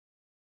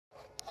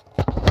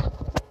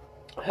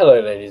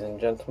Hello ladies and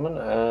gentlemen,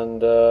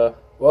 and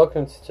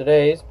welcome to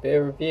today's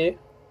beer review.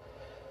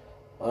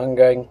 I'm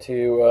going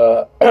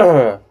to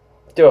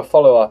do a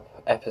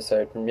follow-up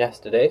episode from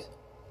yesterday's.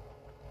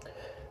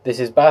 This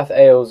is Bath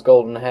Ale's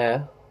Golden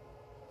Hare.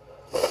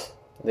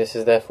 This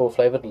is their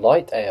full-flavoured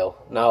light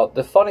ale. Now,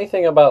 the funny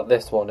thing about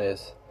this one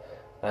is,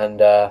 and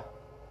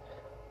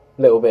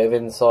little bit of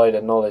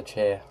insider knowledge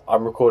here,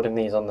 I'm recording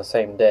these on the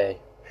same day.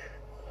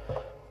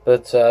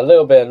 But a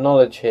little bit of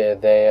knowledge here,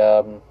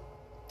 they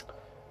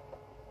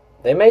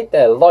made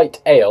their light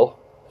ale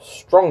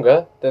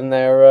stronger than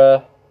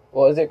their,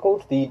 what is it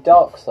called? The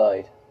dark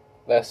side.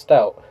 Their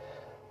stout.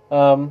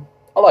 I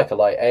like a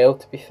light ale,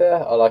 to be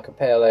fair. I like a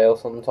pale ale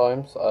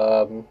sometimes.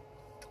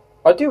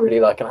 I do really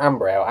like an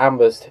amber ale.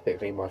 Amber's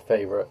typically my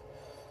favourite.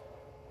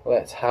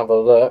 Let's have a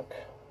look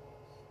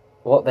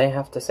what they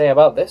have to say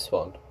about this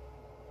one.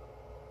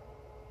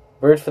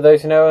 Brewed for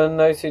those who know and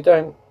those who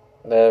don't.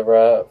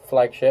 Their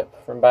flagship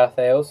from Bath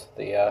Ales,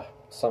 the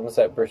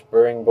Somerset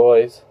Brewing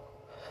Boys.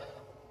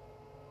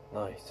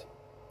 Nice.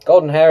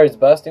 Golden Hare is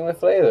bursting with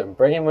flavour and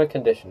brimming with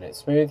condition. It's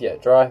smooth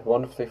yet dry,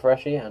 wonderfully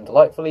freshy, and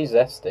delightfully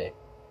zesty.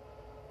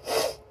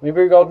 We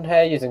brew Golden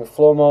Hare using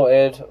floor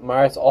malted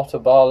Maris Otter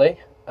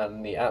barley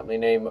and the aptly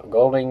named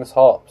Goldings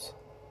hops.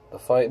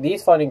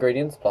 These fine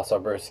ingredients, plus our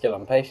brewer's skill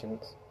and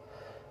patience,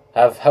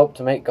 have helped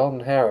to make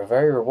Golden Hare a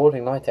very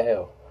rewarding light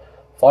ale.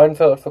 Fine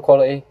filtered for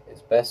quality,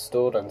 it's best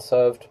stored and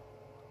served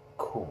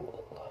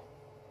cool.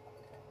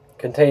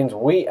 Contains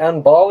wheat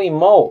and barley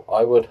malt.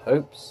 I would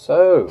hope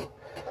so.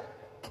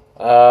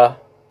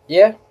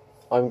 Yeah,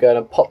 I'm going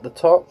to pop the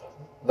top.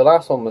 The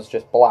last one was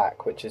just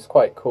black, which is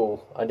quite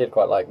cool. I did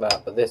quite like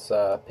that, but this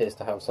appears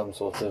to have some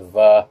sort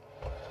of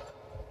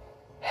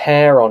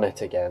hair on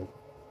it again.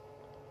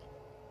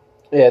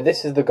 Yeah,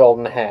 this is the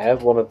Golden Hare,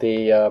 one of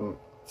the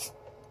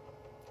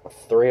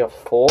 3 or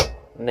 4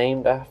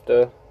 named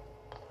after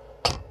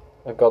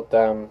a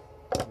goddamn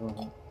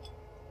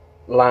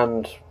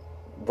land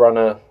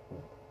runner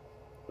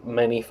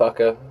many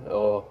fucker,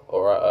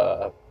 or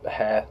a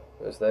hare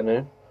as they're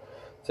known.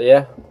 So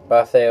yeah,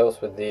 Bath Ales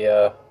with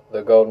the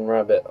Golden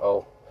Rabbit.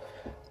 I'll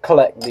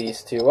collect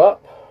these two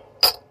up.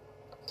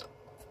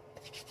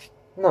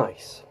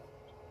 Nice.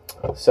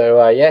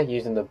 So yeah,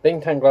 using the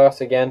Bingtan glass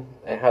again.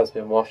 It has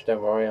been washed,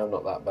 don't worry, I'm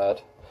not that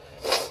bad.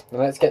 And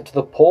let's get to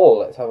the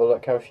pour. Let's have a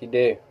look how she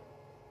do.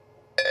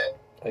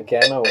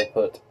 Again, I will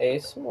put a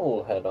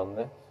small head on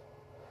this.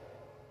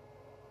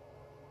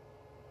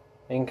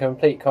 In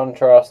complete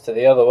contrast to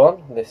the other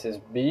one, this is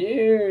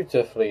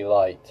beautifully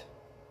light.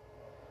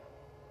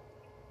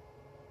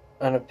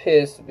 And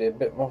appears to be a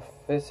bit more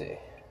fizzy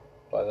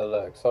by the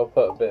looks. I'll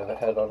put a bit of a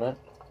head on it.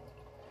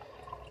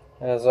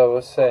 As I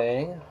was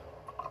saying,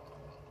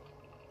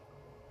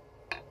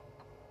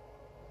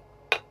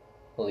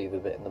 I'll leave a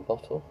bit in the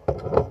bottle.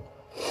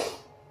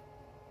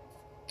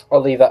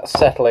 I'll leave that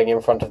settling in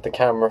front of the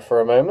camera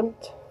for a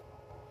moment.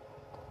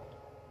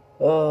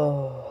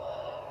 Oh,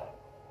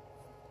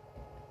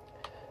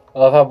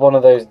 I've had one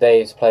of those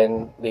days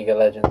playing League of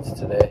Legends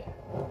today.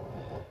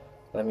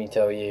 Let me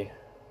tell you.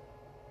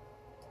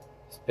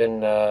 It's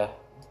been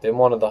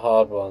one of the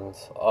hard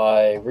ones.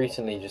 I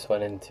recently just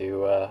went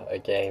into a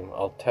game.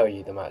 I'll tell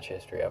you the match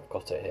history. I've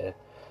got it here.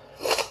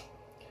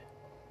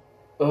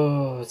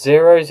 Oh,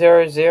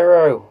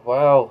 0-0-0.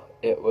 Wow,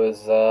 it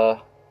was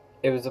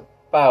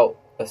about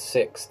a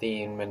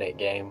 16-minute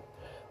game.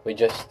 We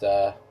just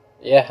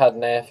yeah, had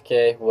an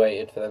AFK,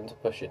 waited for them to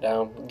push it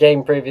down.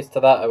 Game previous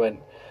to that, I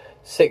went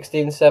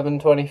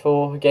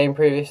 16-7-24. Game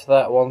previous to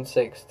that,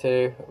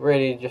 1-6-2.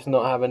 Really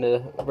not having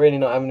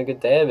a good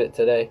day of it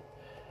today.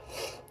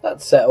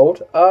 That's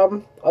settled.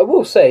 I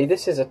will say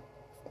this is a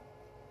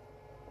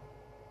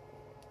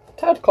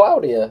tad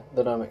cloudier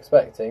than I'm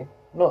expecting.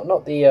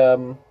 Not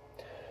the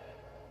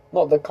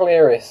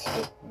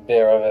clearest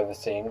beer I've ever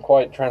seen.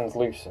 Quite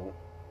translucent.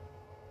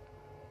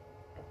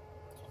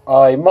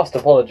 I must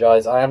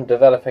apologise. I am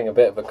developing a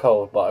bit of a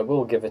cold, but I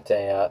will give it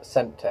a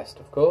scent test,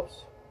 of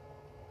course.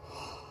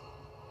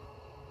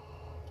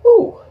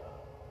 Ooh,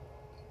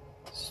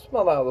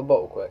 smell that out of the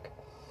bottle quick.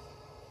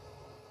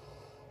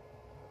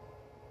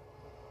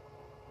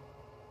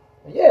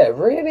 Yeah,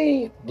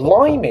 really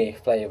limey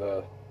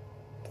flavour.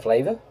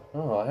 Flavour?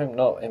 Oh, I hope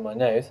not in my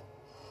nose.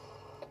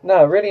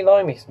 No, really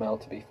limey smell,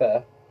 to be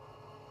fair.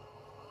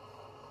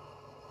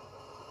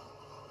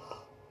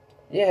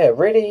 Yeah,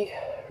 really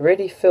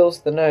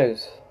fills the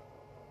nose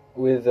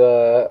with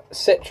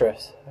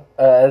citrus,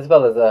 as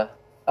well as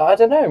I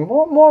don't know,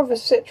 more of a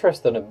citrus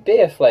than a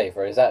beer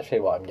flavour is actually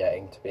what I'm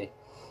getting, to be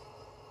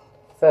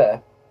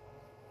fair.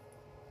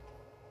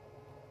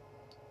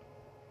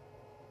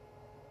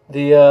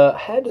 The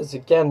head is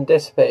again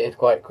dissipated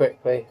quite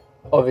quickly.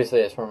 Obviously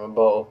it's from a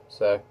bottle,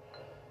 so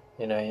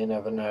you know, you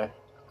never know.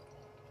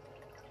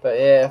 But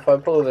yeah, if I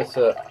pull this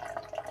up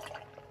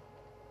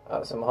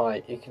at some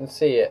height, you can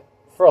see it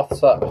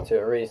froths up to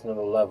a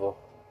reasonable level.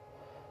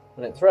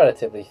 And it's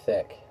relatively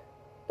thick,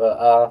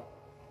 but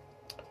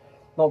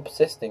not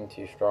persisting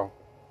too strong.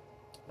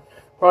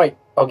 Right,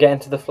 I'll get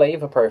into the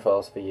flavour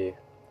profiles for you.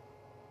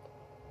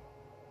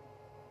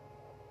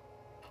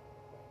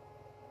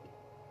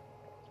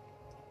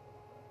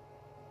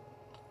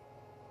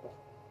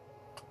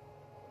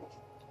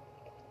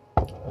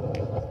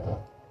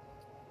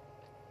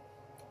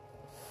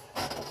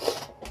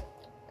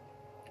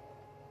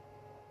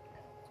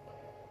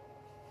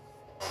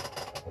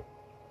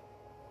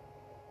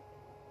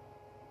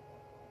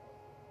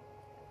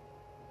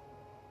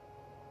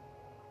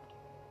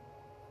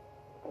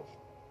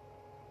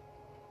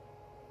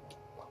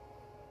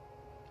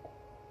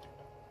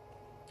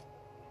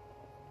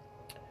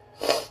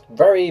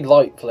 Very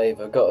light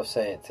flavour, gotta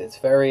say. It's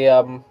very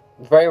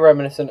very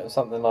reminiscent of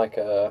something like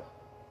a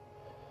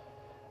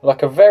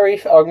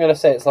very, I'm gonna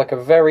say it's like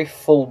a very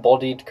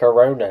full-bodied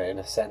Corona in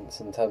a sense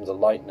in terms of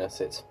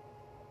lightness. It's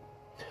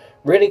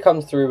really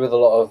comes through with a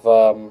lot of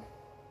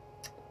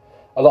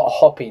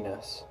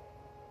hoppiness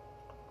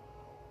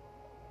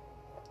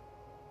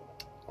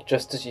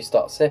just as you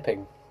start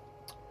sipping.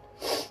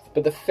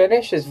 But the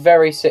finish is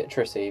very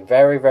citrusy,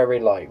 very, very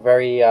light,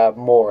 very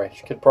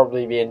moreish. Could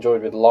probably be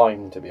enjoyed with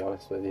lime, to be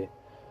honest with you,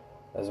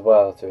 as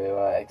well, to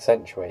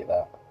accentuate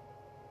that.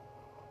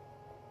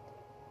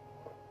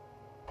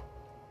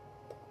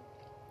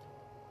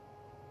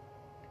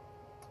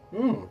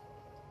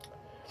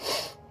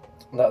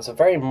 That's a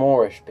very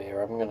moreish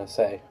beer, I'm going to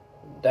say.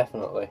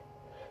 Definitely.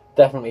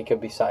 Definitely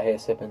could be sat here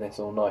sipping this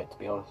all night, to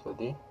be honest with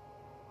you.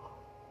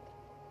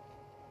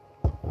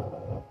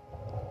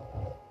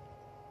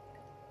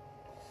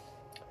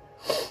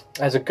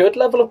 There's a good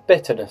level of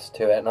bitterness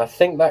to it, and I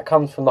think that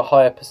comes from the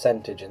higher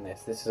percentage in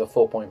this. This is a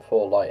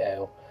 4.4 light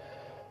ale.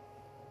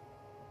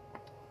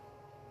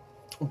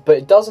 But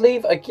it does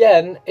leave,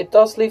 again, it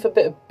does leave a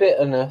bit of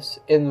bitterness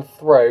in the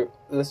throat,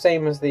 the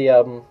same as the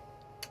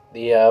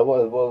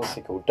what was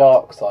it called?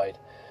 Dark side.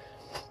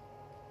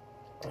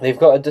 They've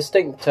got a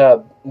distinct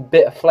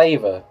bit of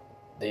flavour.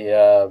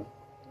 The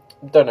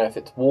don't know if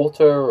it's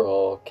water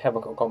or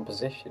chemical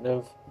composition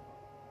of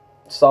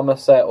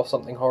Somerset or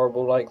something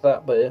horrible like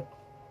that, but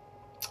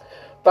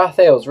Bath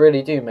ales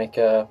really do make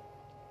a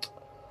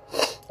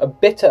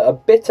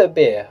bitter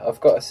beer, I've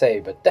got to say,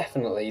 but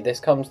definitely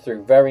this comes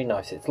through very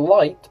nice. It's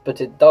light,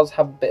 but it does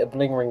have a bit of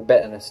lingering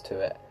bitterness to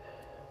it.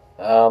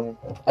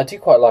 I do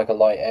quite like a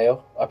light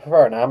ale. I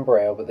prefer an amber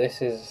ale, but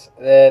this is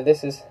a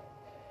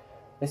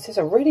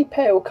really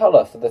pale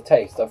colour for the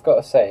taste. I've got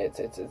to say,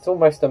 it's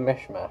almost a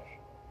mishmash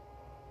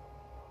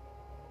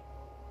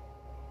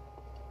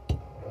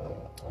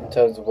in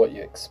terms of what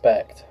you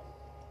expect.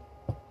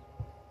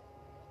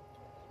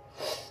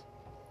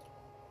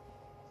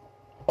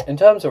 In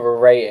terms of a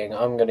rating,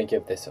 I'm going to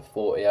give this a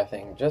 40, I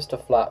think. Just a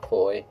flat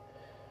 40.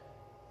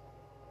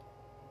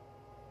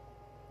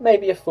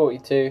 Maybe a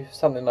 42,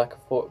 something like a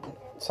 40.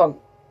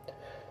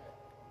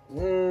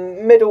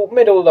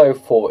 Middle low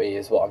 40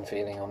 is what I'm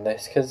feeling on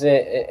this, because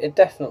it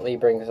definitely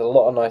brings a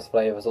lot of nice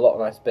flavours, a lot of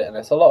nice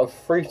bitterness, a lot of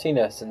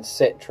fruitiness and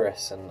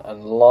citrus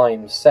and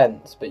lime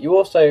scents, but you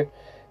also,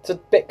 it's a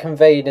bit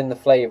conveyed in the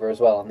flavour as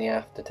well, on the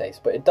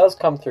aftertaste, but it does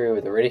come through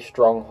with a really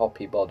strong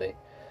hoppy body.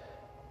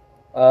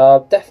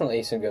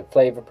 Definitely some good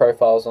flavour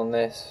profiles on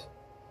this.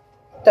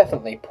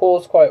 Definitely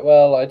pours quite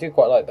well. I do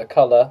quite like the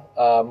colour.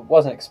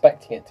 Wasn't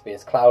expecting it to be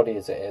as cloudy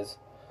as it is,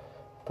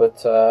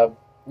 but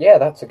yeah,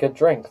 that's a good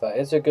drink. That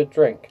is a good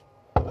drink.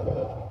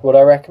 Would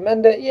I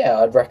recommend it? Yeah,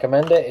 I'd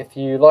recommend it. If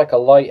you like a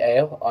light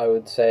ale, I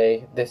would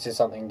say this is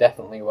something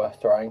definitely worth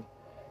trying.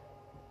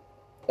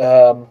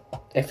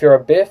 If you're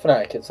a beer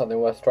fanatic, it's something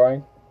worth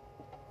trying.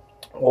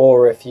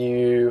 Or if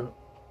you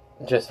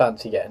just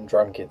fancy getting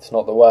drunk, it's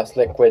not the worst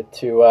liquid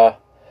to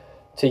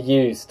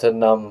use to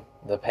numb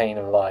the pain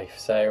of life.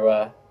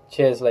 So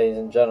cheers, ladies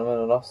and gentlemen,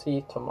 and I'll see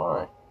you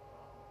tomorrow.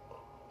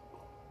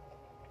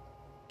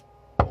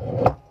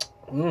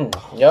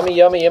 Yummy,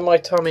 yummy in my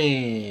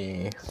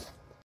tummy.